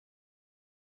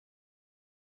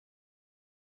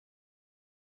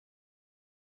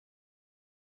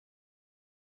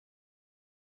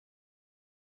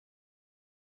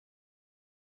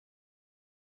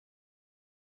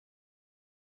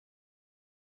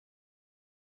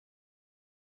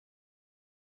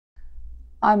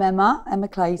I'm Emma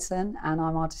Clayton, and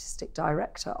I'm Artistic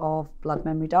Director of Blood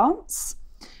Memory Dance.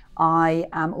 I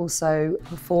am also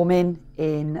performing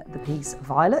in the piece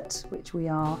Violet, which we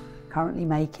are currently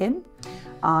making.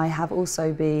 I have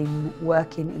also been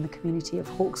working in the community of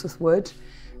Hawksworth Wood,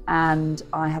 and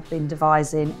I have been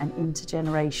devising an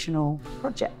intergenerational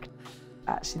project.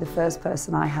 Actually, the first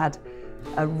person I had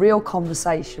a real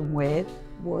conversation with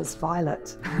was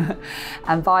Violet.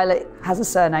 And Violet has a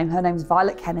surname. Her name's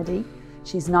Violet Kennedy.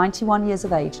 She's 91 years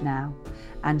of age now,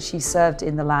 and she served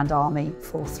in the Land Army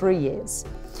for 3 years.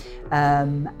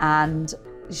 And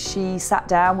she sat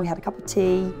down, we had a cup of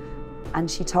tea, and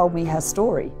she told me her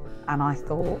story. And I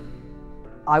thought,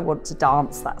 I want to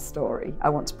dance that story. I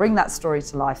want to bring that story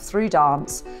to life through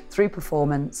dance, through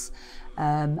performance.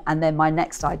 And then my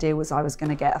next idea was I was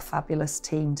going to get a fabulous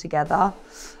team together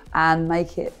and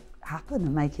make it happen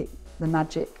and make the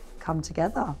magic come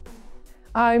together.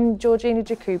 I'm Georgina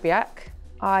Jakubiak.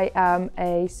 I am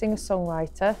a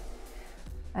singer-songwriter.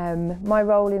 My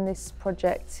role in this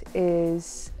project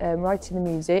is writing the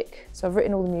music. So I've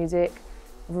written all the music,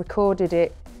 I've recorded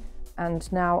it, and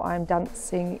now I'm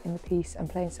dancing in the piece and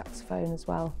playing saxophone as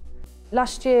well.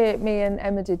 Last year, me and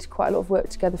Emma did quite a lot of work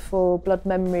together for Blood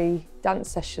Memory dance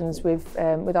sessions with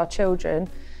our children,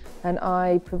 and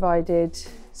I provided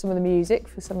some of the music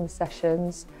for some of the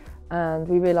sessions, and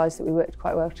we realised that we worked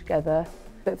quite well together.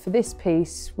 But for this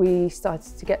piece, we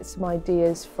started to get some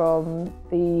ideas from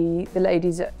the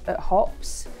ladies at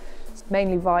Hops.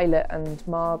 Mainly Violet and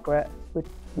Margaret were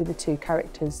the two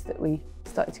characters that we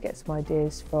started to get some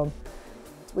ideas from.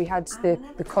 We had the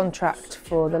contract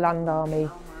for the Land Army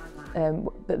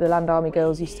that the Land Army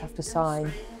girls used to have to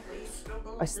sign.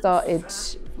 I started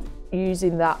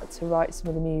using that to write some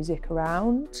of the music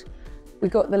around. We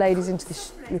got the ladies into the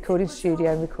recording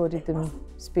studio and recorded them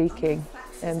speaking,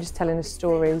 just telling us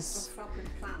stories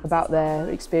about their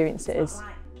experiences.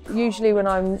 Usually when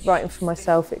I'm writing for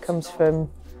myself, it comes from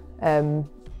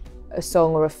a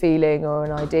song or a feeling or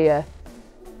an idea.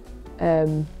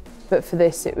 But for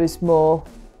this, it was more,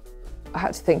 I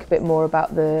had to think a bit more about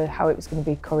how it was going to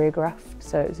be choreographed,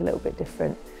 so it was a little bit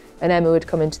different. And Emma would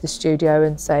come into the studio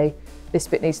and say, this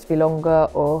bit needs to be longer,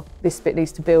 or this bit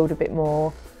needs to build a bit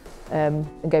more, and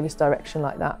gave us direction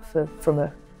like that from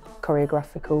a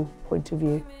choreographical point of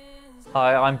view.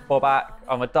 Hi, I'm Bobak.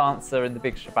 I'm a dancer in the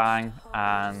Big Shebang,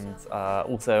 and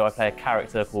also I play a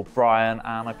character called Brian,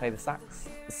 and I play the sax.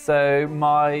 So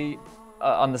my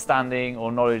understanding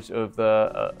or knowledge of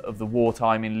the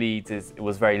wartime in Leeds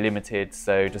was very limited.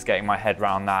 So just getting my head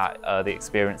around that, the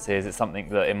experiences, it's something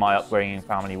that in my upbringing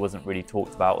family wasn't really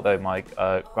talked about. Although my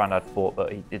granddad fought,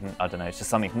 but he didn't. I don't know. It's just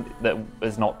something that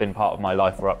has not been part of my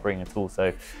life or upbringing at all.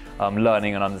 So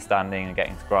learning and understanding and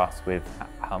getting to grasp with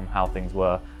how things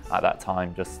were at that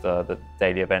time, just the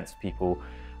daily events of people.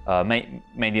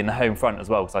 Mainly in the home front as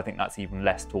well, because I think that's even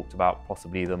less talked about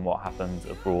possibly than what happened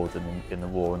abroad and in the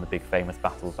war and the big famous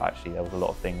battles. Actually, there was a lot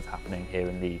of things happening here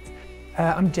in Leeds.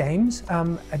 I'm James.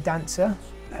 I'm a dancer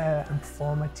and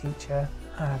performer, teacher,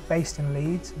 based in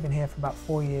Leeds. I've been here for about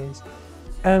 4 years.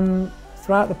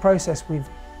 Throughout the process, we've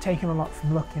taken a lot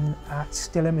from looking at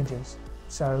still images.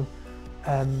 So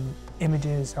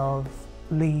images of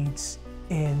Leeds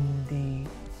in the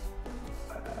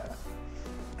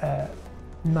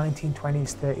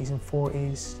 1920s, 30s and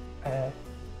 40s,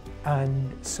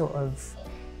 and sort of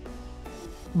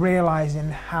realising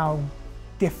how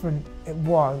different it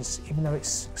was, even though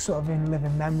it's sort of in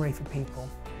living memory for people,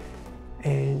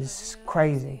 is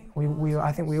crazy.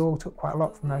 I think we all took quite a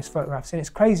lot from those photographs, and it's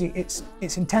crazy, it's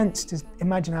intense to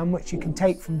imagine how much you can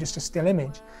take from just a still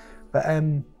image. But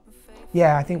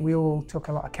yeah, I think we all took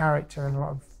a lot of character and a lot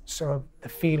of sort of the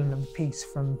feeling of the piece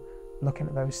from looking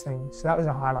at those things. So that was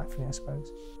a highlight for me, I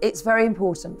suppose. It's very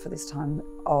important for this time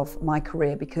of my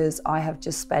career because I have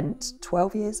just spent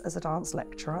 12 years as a dance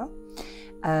lecturer,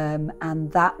 and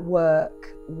that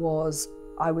work was,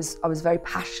 I was very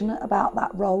passionate about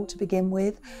that role to begin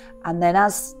with, and then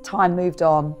as time moved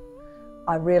on,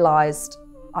 I realised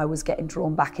I was getting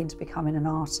drawn back into becoming an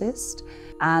artist,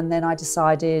 and then I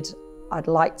decided I'd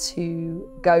like to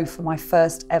go for my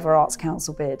first ever Arts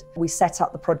Council bid. We set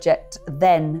up the project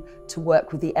then to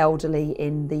work with the elderly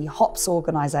in the HOPS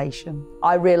organisation.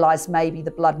 I realised maybe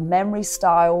the Blood Memory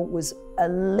style was a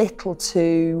little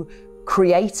too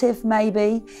creative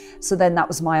maybe, so then that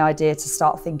was my idea to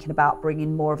start thinking about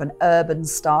bringing more of an urban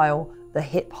style, the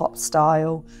hip hop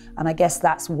style, and I guess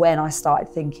that's when I started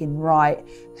thinking, right,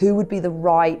 who would be the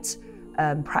right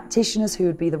practitioners, who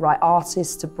would be the right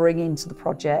artists to bring into the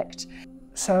project.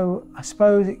 So I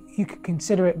suppose you could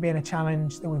consider it being a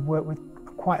challenge that we've worked with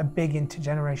quite a big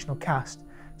intergenerational cast.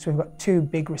 So we've got 2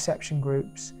 big reception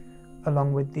groups,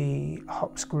 along with the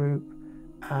hops group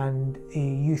and the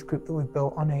youth group that we've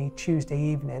built on a Tuesday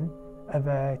evening of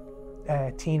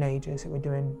teenagers that we're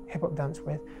doing hip-hop dance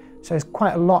with. So there's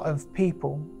quite a lot of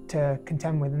people to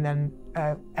contend with, and then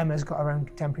Emma's got her own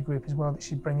contemporary group as well that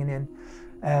she's bringing in.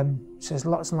 So there's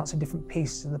lots and lots of different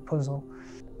pieces of the puzzle.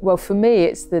 Well, for me,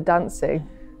 it's the dancing.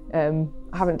 I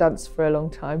haven't danced for a long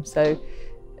time, so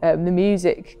the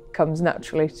music comes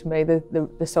naturally to me. The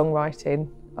songwriting,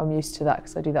 I'm used to that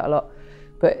because I do that a lot.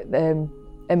 But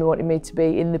Emma wanted me to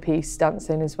be in the piece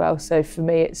dancing as well. So for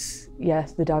me, it's, yeah,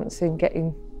 the dancing,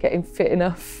 getting fit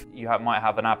enough. You might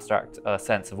have an abstract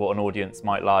sense of what an audience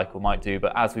might like or might do,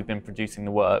 but as we've been producing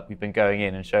the work, we've been going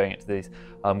in and showing it to this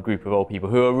group of old people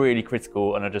who are really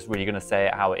critical and are just really going to say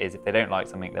it how it is. If they don't like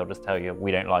something, they'll just tell you,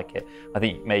 we don't like it. I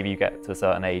think maybe you get to a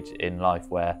certain age in life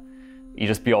where you're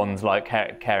just beyond like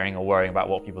caring or worrying about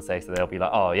what people say, so they'll be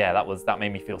like, oh yeah, that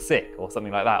made me feel sick, or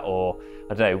something like that, or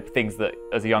I don't know, things that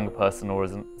as a younger person or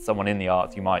as someone in the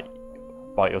arts you might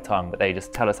bite your tongue, but they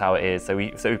just tell us how it is. So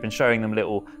we've been showing them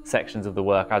little sections of the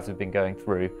work as we've been going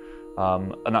through,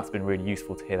 and that's been really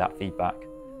useful to hear that feedback.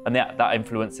 And that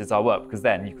influences our work, because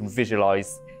then you can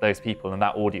visualize those people and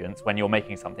that audience when you're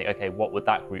making something. Okay, what would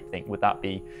that group think? Would that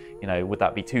be, would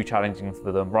that be too challenging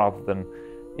for them, rather than,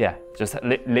 yeah, just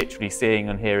literally seeing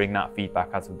and hearing that feedback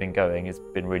as we've been going has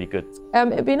been really good.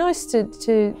 It'd be nice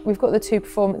to we've got the 2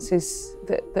 performances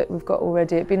that we've got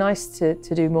already. It'd be nice to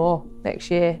do more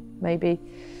next year, maybe.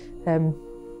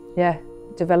 Yeah,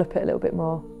 develop it a little bit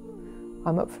more.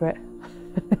 I'm up for it.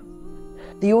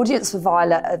 The audience for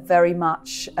Violet are very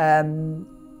much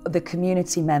the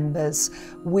community members.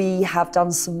 We have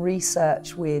done some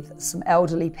research with some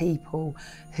elderly people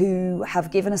who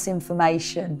have given us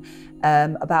information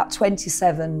about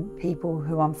 27 people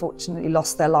who unfortunately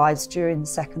lost their lives during the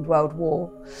Second World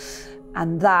War.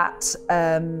 And that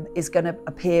is going to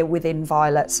appear within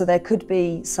Violet. So there could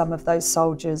be some of those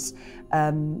soldiers'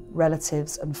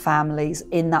 relatives and families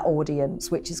in that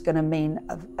audience, which is going to mean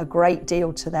a great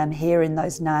deal to them, hearing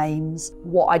those names.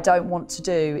 What I don't want to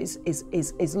do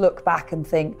is look back and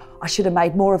think, I should have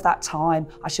made more of that time,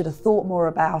 I should have thought more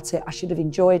about it, I should have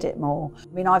enjoyed it more.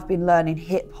 I mean, I've been learning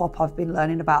hip hop, I've been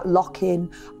learning about locking,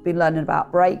 I've been learning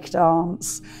about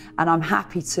breakdance, and I'm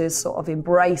happy to sort of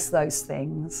embrace those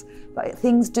things. But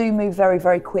things do move very,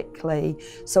 very quickly,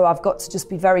 so I've got to just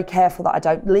be very careful that I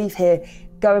don't leave here,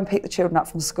 go and pick the children up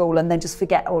from school and then just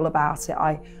forget all about it.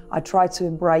 I try to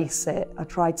embrace it. I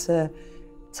try to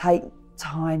take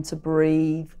time to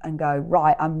breathe and go,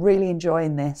 right, I'm really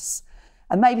enjoying this.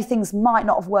 And maybe things might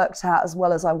not have worked out as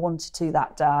well as I wanted to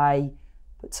that day,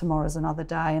 but tomorrow's another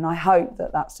day, and I hope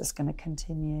that that's just going to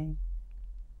continue.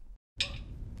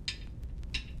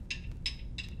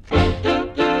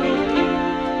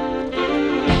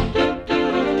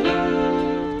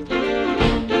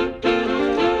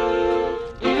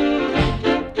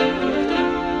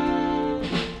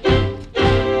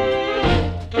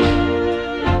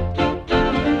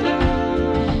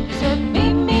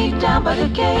 By the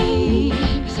gate,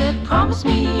 he said, promise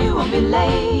me you won't be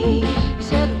late. He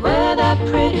said, wear that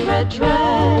pretty red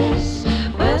dress,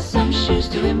 wear some shoes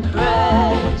to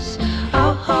impress.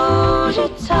 I'll hold you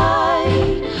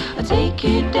tight, I'll take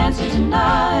you dancing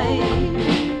tonight.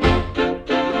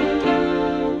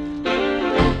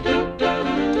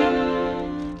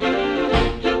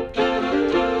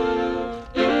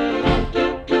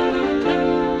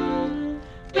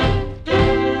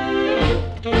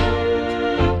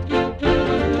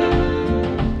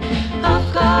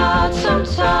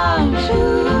 Sometime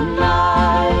tonight,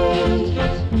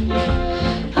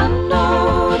 I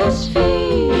know this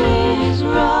feeling's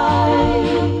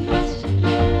right.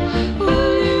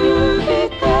 Will you be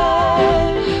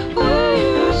there? Will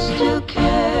you still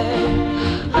care?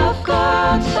 I've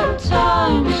got some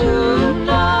time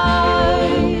tonight.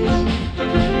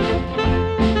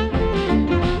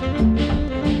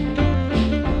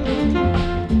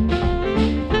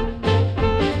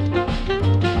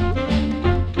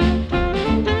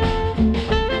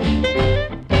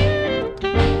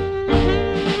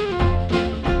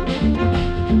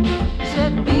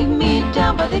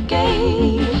 By the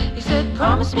gate, he said,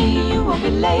 promise me you won't be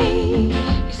late.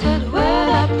 He said, wear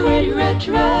that pretty red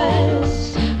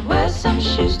dress, wear some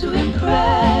shoes to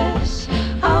impress.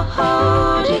 I'll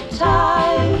hold you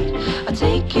tight, I'll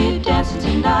take you dancing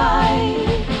tonight.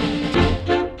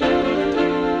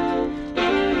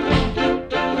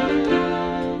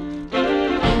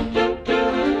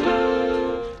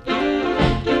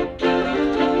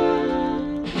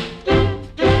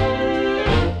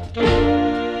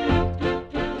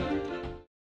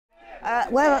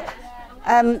 Well,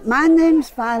 My name's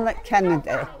Violet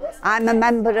Kennedy. I'm a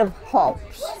member of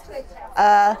Hops.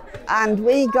 And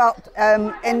we got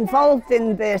involved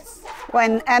in this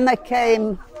when Emma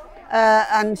came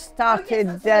and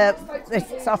started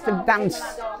this sort of dance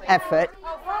effort.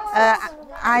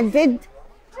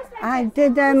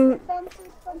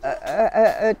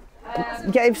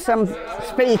 Gave some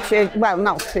speeches, well,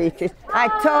 not speeches. I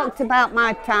talked about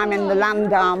my time in the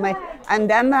Land Army,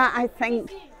 and Emma, I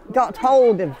think, got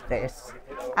hold of this.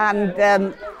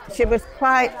 And she was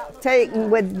quite taken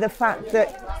with the fact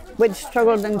that we'd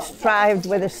struggled and strived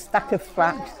with a stack of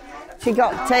flax. She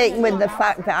got taken with the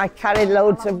fact that I carried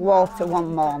loads of water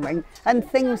one morning and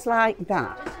things like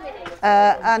that.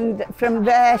 And from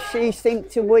there, she seemed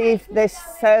to weave this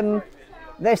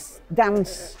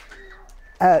dance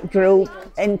group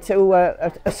into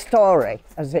a story,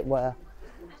 as it were,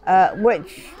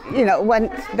 which, you know,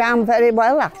 went down very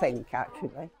well, I think,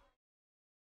 actually.